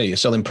 people like me are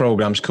selling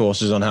programs,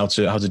 courses on how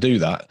to do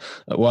that.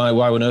 Why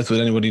on earth would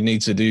anybody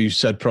need to do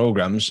said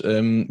programs?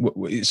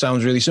 It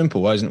sounds really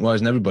simple. Why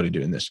isn't everybody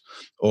doing this?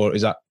 Or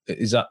is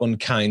that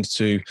unkind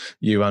to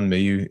you and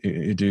me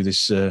who do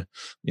this? Do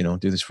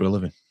this for a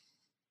living?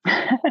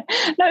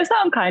 No, it's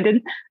not unkind.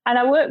 And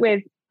I work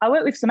with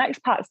some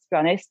expats, to be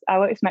honest. I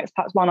work with some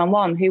expats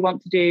one-on-one who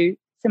want to do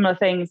similar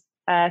things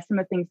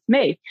to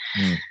me.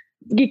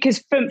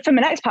 Because from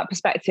an expat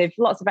perspective,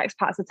 lots of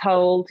expats are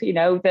told,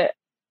 that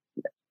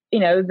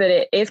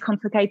it is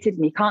complicated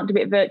and you can't do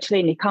it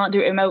virtually and you can't do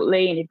it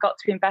remotely and you've got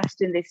to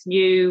invest in this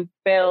new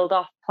build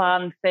off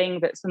plan thing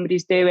that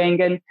somebody's doing.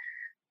 And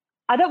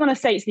I don't want to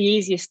say it's the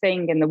easiest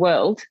thing in the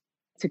world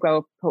to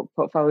grow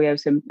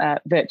portfolios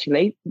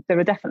virtually. There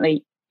are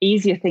definitely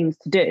easier things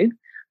to do,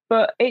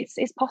 but it's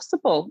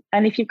possible.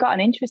 And if you've got an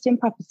interest in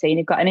property and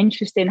you've got an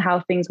interest in how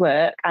things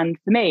work, and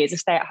for me as a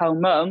stay-at-home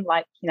mum,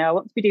 I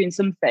want to be doing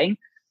something,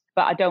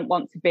 but I don't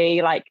want to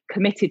be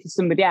committed to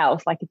somebody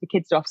else. Like if the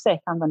kids are off sick,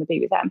 I'm going to be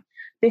with them.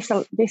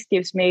 This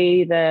gives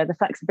me the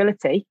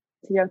flexibility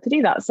to be able to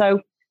do that.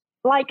 So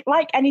like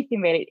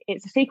anything really,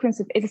 it's a sequence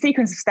of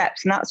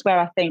steps, and that's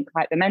where I think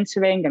the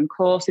mentoring and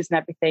courses and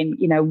everything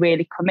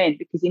really come in,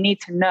 because you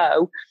need to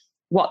know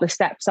what the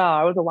steps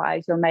are.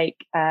 Otherwise you'll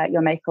make a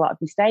lot of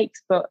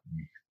mistakes. But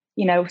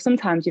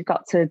sometimes you've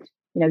got to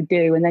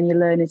do, and then you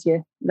learn as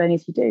you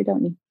do,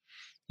 don't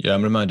you? Yeah,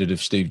 I'm reminded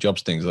of Steve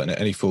Jobs things like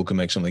any fool can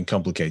make something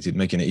complicated,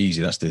 making it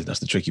easy. That's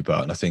the tricky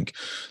part. And I think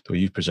the way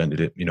you've presented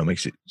it,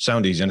 makes it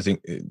sound easy. And I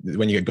think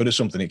when you get good at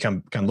something, it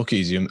can look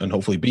easy and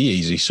hopefully be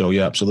easy. So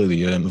yeah,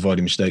 absolutely.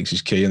 Avoiding mistakes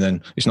is key. And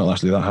then it's not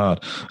actually that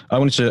hard.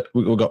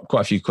 We've got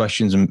quite a few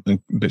questions and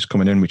bits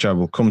coming in, which I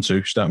will come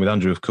to, starting with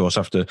Andrew, of course,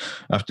 after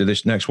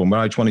this next one. But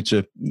I just wanted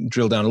to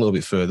drill down a little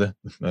bit further.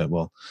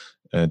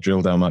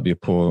 Drill down might be a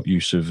poor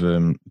use of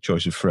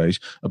choice of phrase,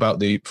 about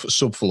the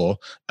subfloor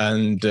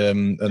and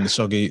the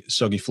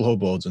soggy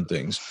floorboards and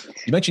things.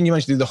 You mentioned you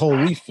managed to do the whole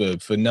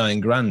refurb for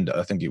 $9,000,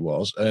 I think it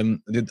was.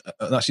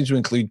 That seems to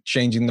include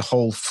changing the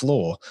whole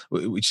floor,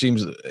 which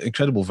seems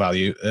incredible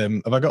value.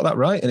 Have I got that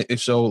right? And if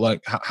so,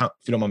 like, how,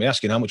 if you don't mind me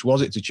asking, how much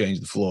was it to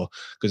change the floor?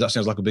 Because that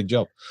sounds like a big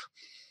job.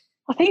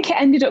 I think it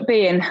ended up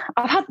being,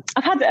 I've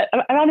had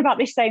around about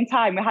this same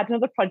time, we had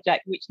another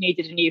project which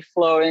needed a new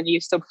floor and a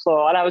new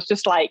subfloor. And I was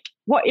just like,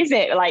 what is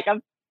it? Like,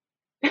 I've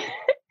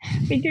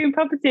been doing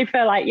property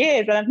for like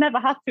years and I've never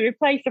had to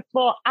replace a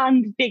floor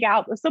and dig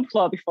out the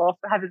subfloor before,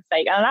 for heaven's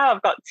sake. And now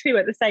I've got two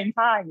at the same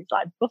time. It's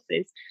like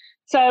buses.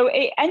 So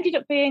it ended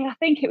up being, I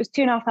think it was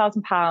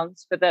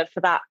 £2,500 for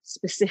that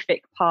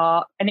specific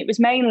part. And it was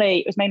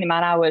mainly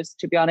man hours,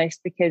 to be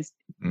honest, because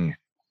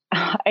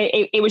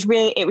it was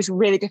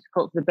really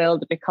difficult for the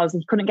builder because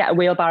he couldn't get a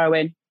wheelbarrow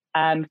in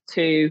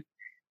to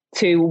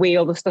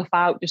wheel the stuff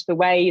out, just the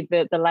way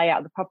the layout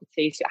of the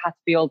property. So it had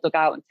to be all dug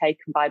out and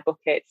taken by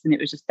buckets, and it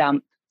was just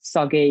damp,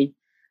 soggy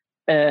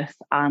earth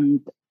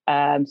and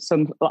a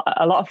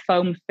lot of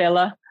foam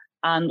filler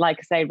and, like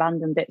I say,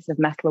 random bits of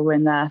metal were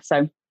in there.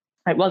 So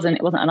it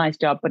wasn't a nice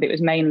job, but it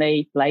was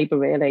mainly labour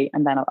really,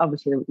 and then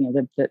obviously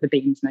the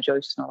beams and the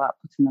joists and all that,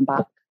 putting them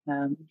back,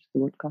 the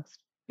wood cost.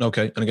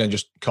 Okay, and again,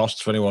 just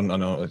costs for anyone. I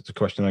know it's a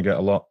question I get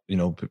a lot.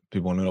 People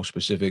want to know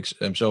specifics.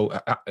 So,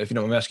 if you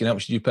don't mind me asking, how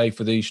much did you pay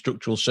for the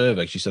structural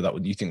survey? She said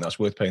you think that's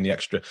worth paying the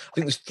extra. I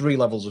think there's 3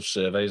 levels of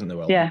survey, isn't there?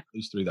 Well, yeah,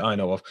 these 3 that I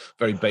know of,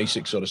 very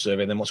basic sort of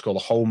survey. And then what's called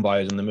the home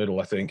buyers in the middle,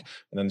 I think,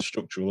 and then the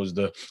structural is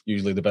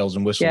usually the bells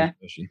and whistles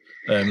version.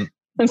 And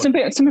some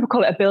people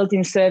call it a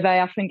building survey. I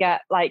often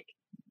get I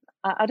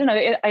don't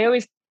know. I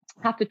always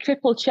have to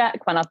triple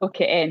check when I book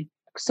it in.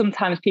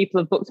 Sometimes people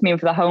have booked me in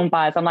for the home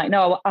buyers. I'm like,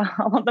 no, I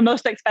want the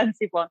most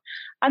expensive one.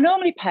 I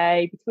normally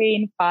pay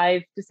between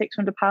 £500 to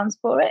 £600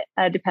 for it,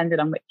 depending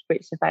on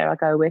which surveyor I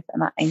go with,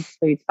 and that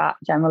includes VAT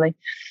generally.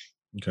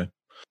 Okay.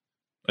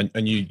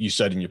 And you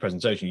said in your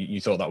presentation you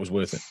thought that was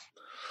worth it.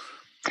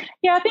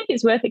 Yeah, I think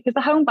it's worth it because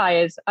the home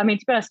buyers, I mean,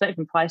 to be honest, I don't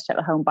even price check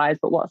the home buyers,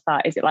 but what's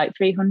that? Is it like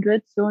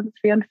 300, 200,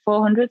 300,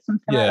 400,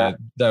 something like that?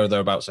 Yeah,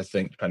 thereabouts, I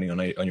think, depending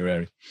on your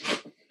area.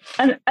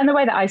 And the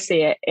way that I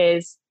see it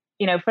is,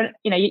 you're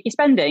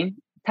spending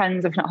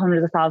tens, if not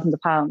hundreds of thousands of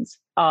pounds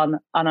on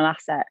an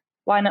asset.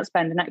 Why not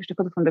spend an extra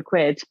couple of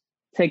 £100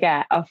 to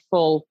get a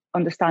full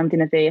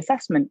understanding of the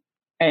assessment,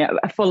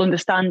 a full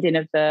understanding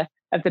of the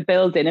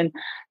building? And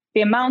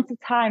the amount of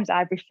times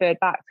I've referred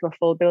back to a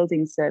full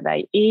building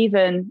survey,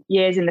 even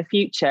years in the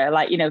future,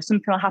 like,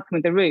 something will happen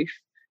with the roof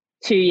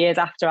 2 years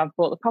after I've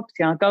bought the property,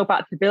 and I'll go back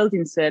to the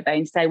building survey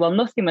and say, well,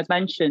 nothing was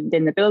mentioned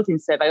in the building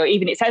survey, or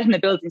even it says in the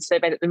building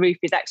survey that the roof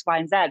is X, Y,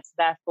 and Z, so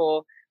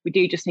therefore we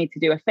do just need to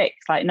do a fix.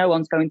 Like, no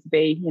one's going to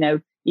be,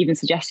 even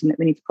suggesting that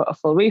we need to put a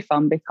full roof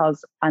on,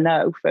 because I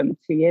know from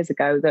 2 years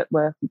ago that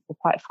we're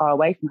quite far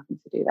away from having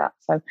to do that.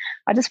 So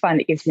I just find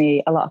it gives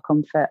me a lot of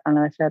comfort, and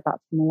I refer back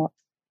to them a lot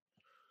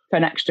for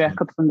an extra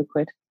couple of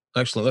 £100.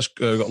 Excellent. Let's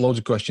got loads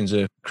of questions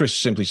here. Chris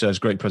simply says,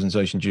 great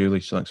presentation, Julie.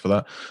 So thanks for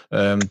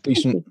that.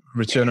 Decent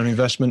return on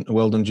investment.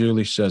 Well done,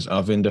 Julie, says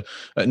Arvinder.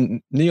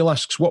 Neil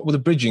asks, what were the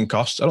bridging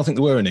costs? I don't think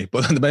there were any,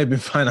 but there may have been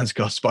finance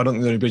costs, but I don't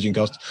think there were any bridging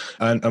costs.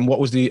 And what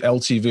was the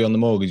LTV on the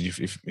mortgage,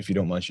 if you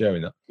don't mind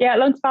sharing that? Yeah,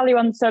 loan to value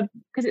on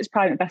because it's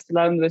private investor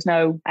loan, there was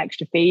no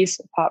extra fees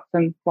apart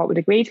from what we'd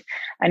agreed.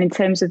 And in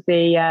terms of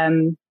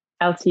the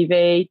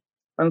LTV,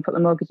 when we put the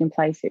mortgage in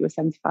place, it was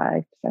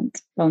 75%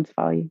 loan to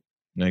value.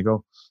 There you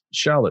go.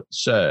 Charlotte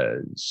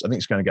says, I think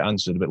it's going to get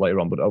answered a bit later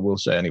on, but I will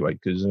say anyway,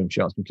 because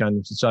Charlotte's been kind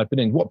enough to type it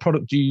in. What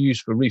product do you use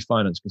for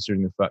refinance,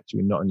 considering the fact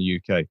you're not in the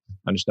UK? I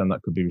understand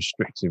that could be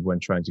restrictive when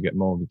trying to get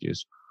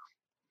mortgages.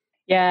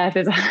 Yeah,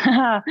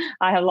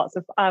 I have lots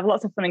of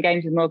fun and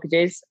games with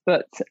mortgages,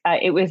 but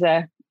it was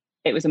a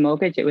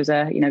mortgage. It was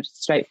just a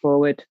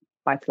straightforward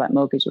buy-to-let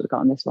mortgage that we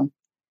got on this one.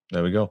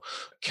 There we go.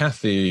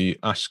 Kathy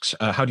asks,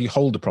 how do you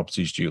hold the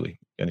properties, Julie?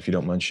 And if you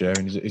don't mind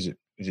sharing, is it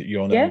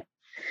your name?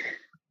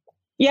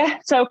 Yeah,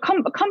 so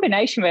a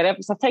combination really.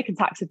 I've taken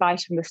tax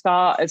advice from the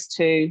start as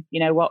to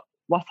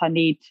what I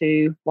need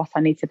to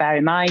bear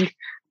in mind.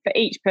 For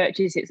each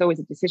purchase, it's always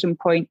a decision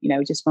point.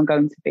 Is this one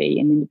going to be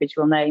an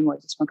individual name, or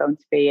is this one going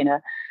to be in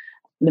a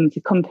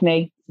limited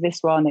company? For this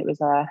one, it was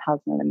a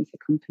housing limited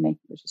company,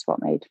 which is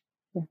what made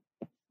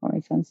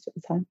sense at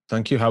the time.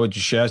 Thank you. How would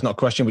you share? It's not a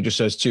question, but just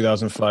says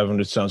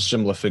 2,500 sounds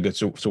similar figure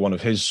to one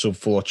of his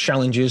subfloor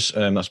challenges.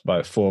 That's by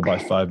a 4 by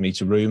 5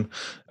 meter room,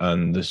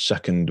 and the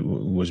second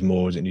was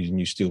more as it needs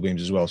new steel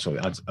beams as well. So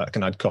it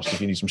can add cost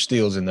if you need some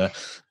steels in there.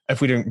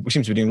 we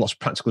seem to be doing lots of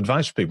practical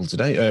advice for people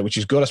today, which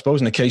is good, I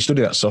suppose, in a case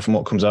study, that stuff and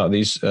what comes out of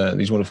these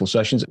wonderful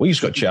sessions. We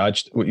just got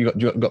charged. You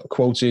got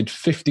quoted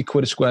 50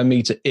 quid a square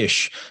metre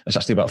ish. It's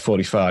actually about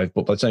 45,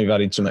 but by the time you've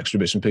added some extra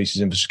bits and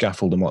pieces in for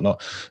scaffold and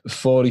whatnot,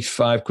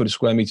 45 quid a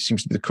square metre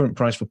seems to be the current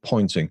price for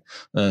pointing.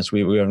 So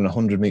we're having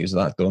 100 metres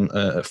of that done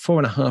at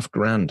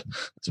 $4,500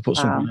 to put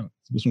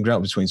some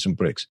grout between some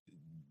bricks.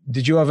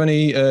 Did you have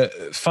any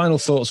final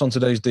thoughts on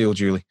today's deal,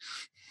 Julie?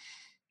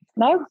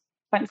 No.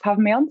 Thanks for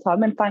having me on,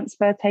 Tom, and thanks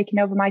for taking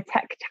over my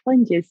tech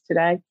challenges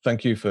today.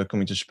 Thank you for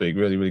coming to speak.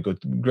 Really, really good.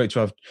 Great to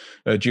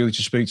have Julie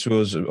to speak to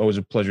us. Always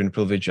a pleasure and a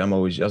privilege. I'm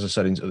always, as I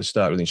said at the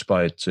start, really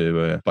inspired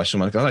by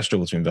someone. I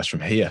struggle to invest from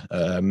here.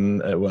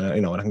 When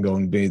I can go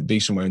and be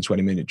somewhere in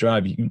 20-minute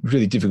drive,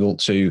 really difficult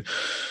to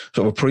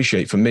sort of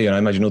appreciate for me. And I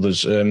imagine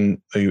others,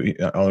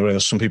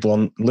 some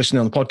people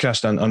listening on the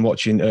podcast and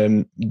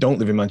watching, don't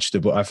live in Manchester,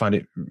 but I find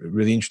it a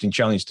really interesting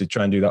challenge to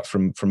try and do that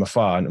from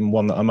afar, and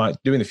one that I might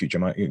do in the future. I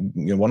might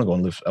want to go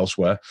and live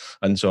elsewhere,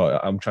 and so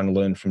I'm trying to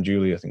learn from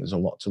Julie. I think there's a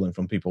lot to learn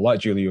from people like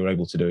Julie who are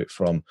able to do it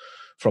from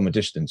a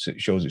distance. It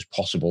shows it's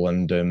possible,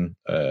 and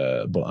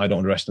but I don't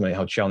underestimate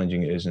how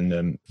challenging it is,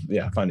 and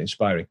I find it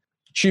inspiring.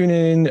 Tune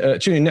in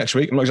next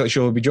week. I'm not exactly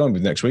sure who'll be joined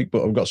with next week,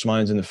 but I've got some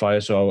irons in the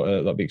fire, so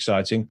that'll be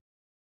exciting.